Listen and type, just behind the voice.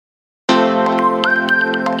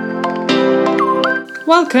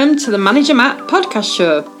Welcome to the Manager Matt podcast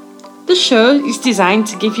show. The show is designed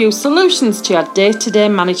to give you solutions to your day-to-day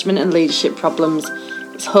management and leadership problems.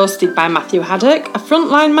 It's hosted by Matthew Haddock, a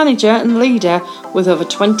frontline manager and leader with over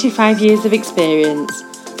 25 years of experience.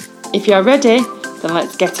 If you're ready, then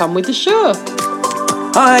let's get on with the show.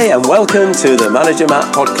 Hi and welcome to the Manager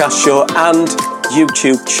Matt podcast show and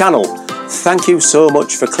YouTube channel. Thank you so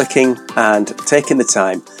much for clicking and taking the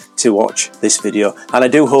time to watch this video, and I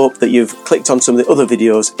do hope that you've clicked on some of the other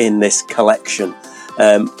videos in this collection.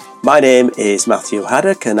 My name is Matthew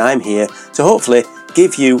Haddock and I'm here to hopefully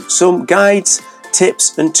give you some guides,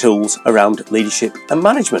 tips and tools around leadership and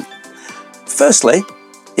management. Firstly,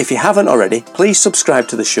 if you haven't already, please subscribe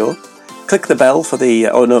to the show, click the bell for the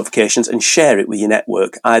notifications and share it with your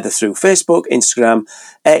network, either through Facebook, Instagram,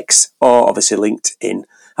 X or obviously LinkedIn.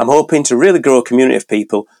 I'm hoping to really grow a community of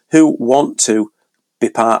people who want to be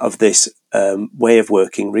part of this way of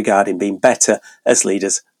working regarding being better as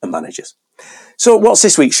leaders and managers. So what's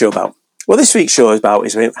this week's show about? Well, this week's show is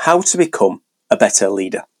about how to become a better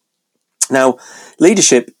leader. Now,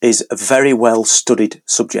 leadership is a very well studied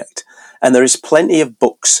subject, and there is plenty of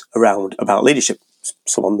books around about leadership,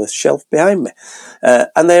 some on the shelf behind me,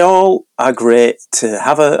 and they all are great to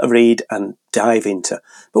have a read and dive into.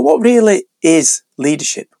 But what really is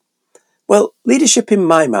leadership? Well, leadership in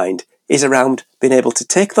my mind is around being able to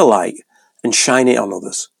take the light and shine it on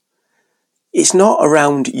others. It's not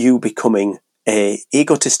around you becoming an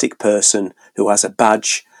egotistic person who has a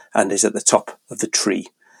badge and is at the top of the tree.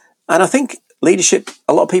 And I think leadership,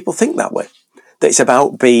 a lot of people think that way, that it's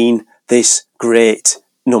about being this great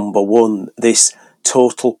number one, this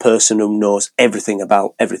total person who knows everything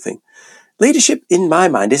about everything. Leadership, in my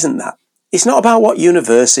mind, isn't that. It's not about what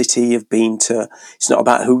university you've been to. It's not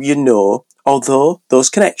about who you know, although those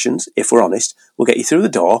connections, if we're honest, will get you through the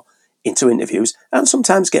door into interviews and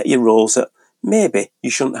sometimes get you roles that maybe you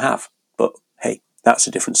shouldn't have. But hey, that's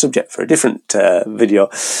a different subject for a different video.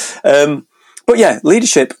 But yeah,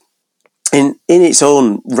 leadership in its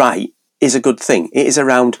own right is a good thing. It is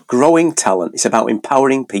around growing talent. It's about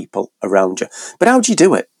empowering people around you. But how do you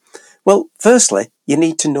do it? Well, firstly, you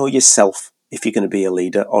need to know yourself if you're going to be a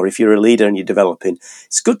leader, or if you're a leader and you're developing.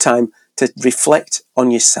 It's a good time to reflect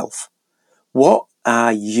on yourself. What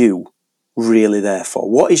are you really there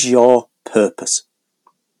for? What is your purpose?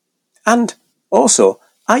 And also,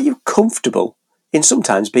 are you comfortable in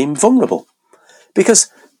sometimes being vulnerable?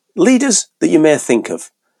 Because leaders that you may think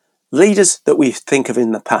of, leaders that we think of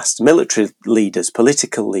in the past, military leaders,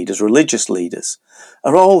 political leaders, religious leaders,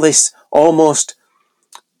 are all this almost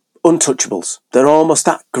untouchables. They're almost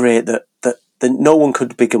that great that no one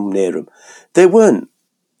could become near them. They weren't.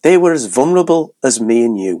 They were as vulnerable as me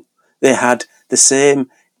and you. They had the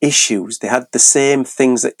same issues. They had the same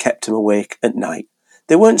things that kept them awake at night.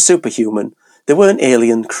 They weren't superhuman. They weren't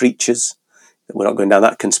alien creatures. We're not going down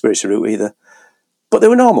that conspiracy route either. But they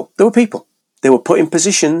were normal. They were people. They were put in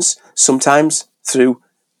positions, sometimes through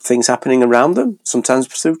things happening around them, sometimes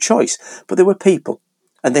through choice. But they were people.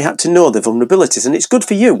 And they had to know their vulnerabilities. And it's good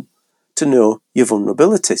for you to know your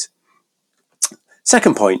vulnerabilities.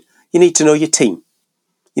 Second point, you need to know your team.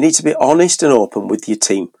 You need to be honest and open with your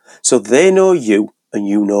team so they know you and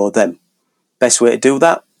you know them. Best way to do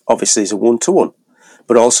that, obviously, is a one-to-one.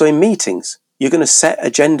 But also in meetings, you're going to set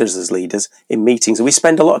agendas as leaders in meetings. And we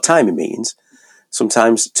spend a lot of time in meetings,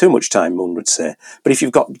 sometimes too much time, one would say. But if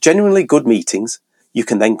you've got genuinely good meetings, you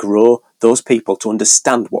can then grow those people to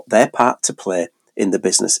understand what their part to play in the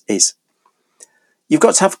business is. You've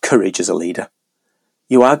got to have courage as a leader.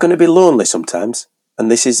 You are going to be lonely sometimes, and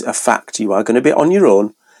this is a fact. You are going to be on your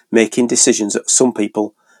own, making decisions that some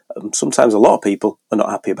people, sometimes a lot of people, are not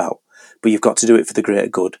happy about. But you've got to do it for the greater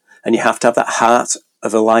good. And you have to have that heart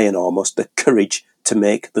of a lion almost, the courage to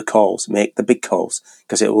make the calls, make the big calls,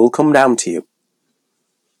 because it will come down to you.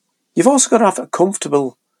 You've also got to have a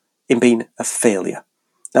comfortable in being a failure.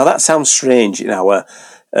 Now that sounds strange in our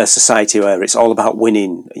society where it's all about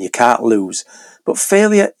winning and you can't lose. But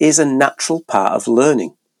failure is a natural part of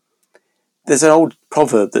learning. There's an old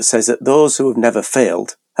proverb that says that those who have never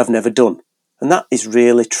failed have never done. And that is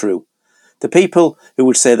really true. The people who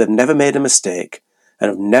would say they've never made a mistake and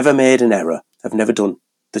have never made an error have never done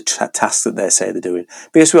the task that they say they're doing.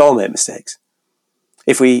 Because we all make mistakes.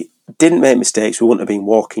 If we didn't make mistakes, we wouldn't have been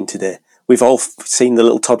walking today. We've all seen the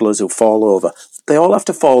little toddlers who fall over. They all have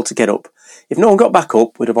to fall to get up. If no one got back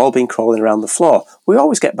up, we'd have all been crawling around the floor. We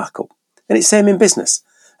always get back up. And it's the same in business.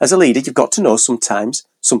 As a leader, you've got to know sometimes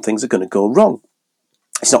some things are going to go wrong.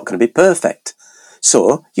 It's not going to be perfect.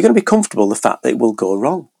 So you're going to be comfortable with the fact that it will go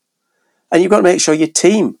wrong. And you've got to make sure your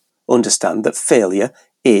team understand that failure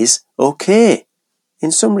is okay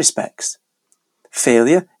in some respects.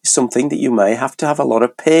 Failure is something that you may have to have a lot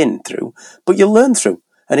of pain through, but you'll learn through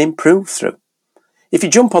and improve through. If you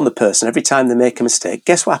jump on the person every time they make a mistake,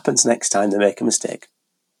 guess what happens next time they make a mistake?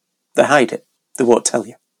 They hide it. They won't tell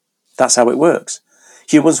you. That's how it works.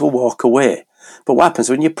 Humans will walk away. But what happens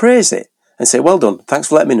when you praise it and say, well done, thanks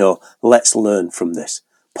for letting me know, let's learn from this.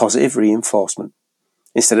 Positive reinforcement.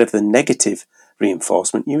 Instead of the negative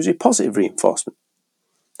reinforcement, usually positive reinforcement.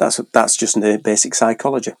 That's just basic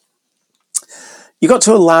psychology. You've got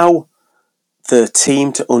to allow the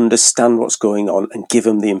team to understand what's going on and give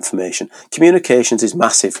them the information. Communications is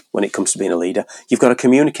massive when it comes to being a leader. You've got to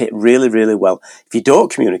communicate really, really well. If you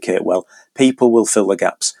don't communicate well, people will fill the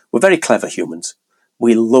gaps. We're very clever humans.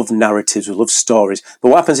 We love narratives, we love stories. But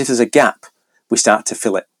what happens if there's a gap? We start to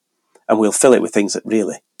fill it. And we'll fill it with things that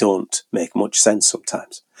really don't make much sense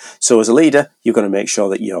sometimes. So as a leader, you've got to make sure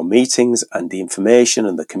that your meetings and the information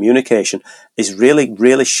and the communication is really,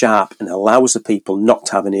 really sharp and allows the people not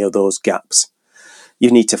to have any of those gaps. You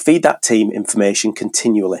need to feed that team information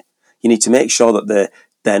continually. You need to make sure that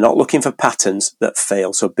they're not looking for patterns that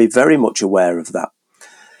fail. So be very much aware of that.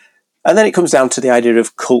 And then it comes down to the idea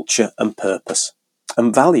of culture and purpose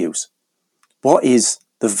and values. What is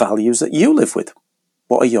the values that you live with?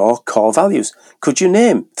 What are your core values? Could you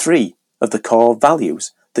name 3 of the core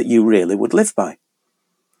values that you really would live by?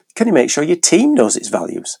 Can you make sure your team knows its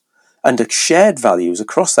values? And shared values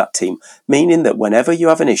across that team, meaning that whenever you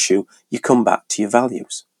have an issue, you come back to your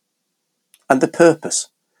values. And the purpose.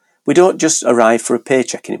 We don't just arrive for a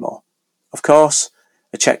paycheck anymore. Of course,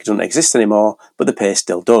 a check doesn't exist anymore, but the pay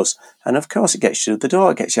still does. And of course, it gets you to the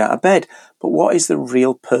door, it gets you out of bed. But what is the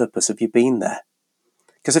real purpose of you being there?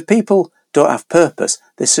 Because if people don't have purpose,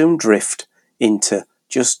 they soon drift into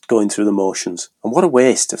just going through the motions. And what a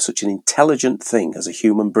waste of such an intelligent thing as a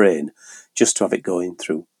human brain, just to have it going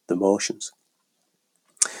through the motions.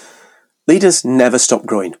 Leaders never stop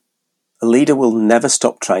growing. A leader will never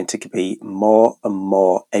stop trying to be more and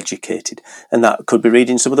more educated. And that could be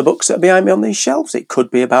reading some of the books that are behind me on these shelves. It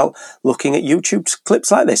could be about looking at YouTube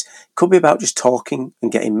clips like this. It could be about just talking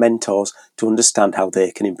and getting mentors to understand how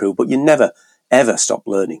they can improve. But you never, ever stop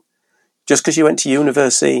learning. Just because you went to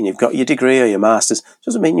university and you've got your degree or your master's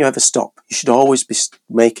doesn't mean you ever stop. You should always be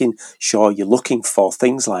making sure you're looking for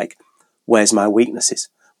things like, where's my weaknesses?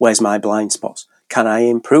 Where's my blind spots? Can I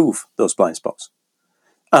improve those blind spots?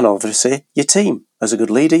 And obviously, your team. As a good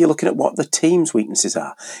leader, you're looking at what the team's weaknesses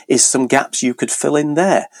are. Is some gaps you could fill in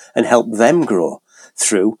there and help them grow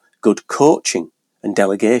through good coaching and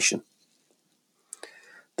delegation.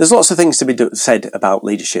 There's lots of things to be said about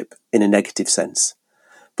leadership in a negative sense.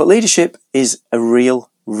 But leadership is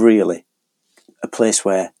really a place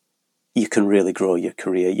where you can really grow your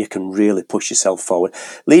career. You can really push yourself forward.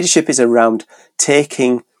 Leadership is around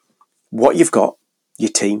taking what you've got,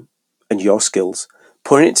 your team and your skills,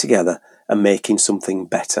 putting it together and making something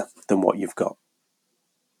better than what you've got.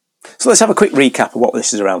 So let's have a quick recap of what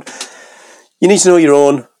this is around. You need to know your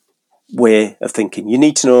own way of thinking. You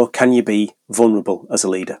need to know, can you be vulnerable as a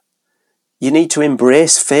leader? You need to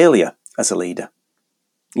embrace failure as a leader.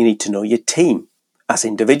 You need to know your team as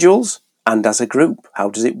individuals and as a group. How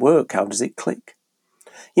does it work? How does it click?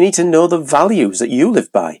 You need to know the values that you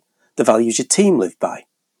live by, the values your team live by,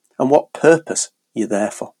 and what purpose you're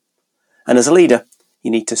there for. And as a leader, you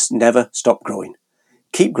need to never stop growing.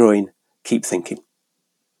 Keep growing, keep thinking.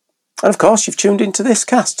 And of course, you've tuned into this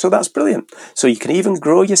cast, so that's brilliant. So you can even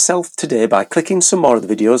grow yourself today by clicking some more of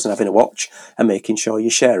the videos and having a watch and making sure you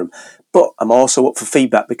share them. But I'm also up for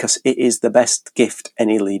feedback because it is the best gift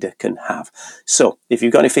any leader can have. So if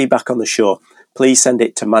you've got any feedback on the show, please send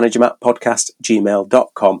it to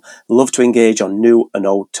managermattpodcast@gmail.com. Love to engage on new and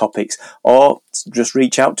old topics, or just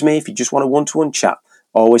reach out to me if you just want a one-to-one chat.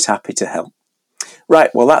 Always happy to help. Right,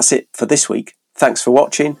 well, that's it for this week. Thanks for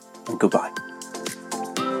watching and goodbye.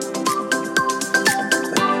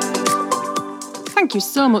 Thank you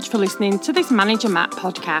so much for listening to this Manager Matt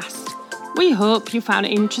podcast. We hope you found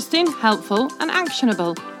it interesting, helpful and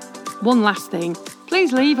actionable. One last thing,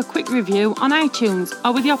 please leave a quick review on iTunes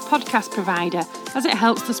or with your podcast provider, as it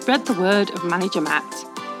helps to spread the word of Manager Matt.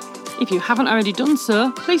 If you haven't already done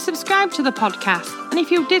so, please subscribe to the podcast, and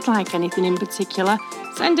if you did like anything in particular,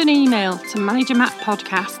 send an email to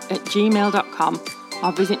managermattpodcast@gmail.com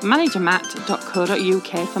or visit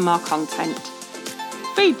managermatt.co.uk for more content.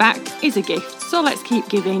 Feedback is a gift, so let's keep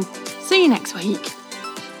giving. See you next week.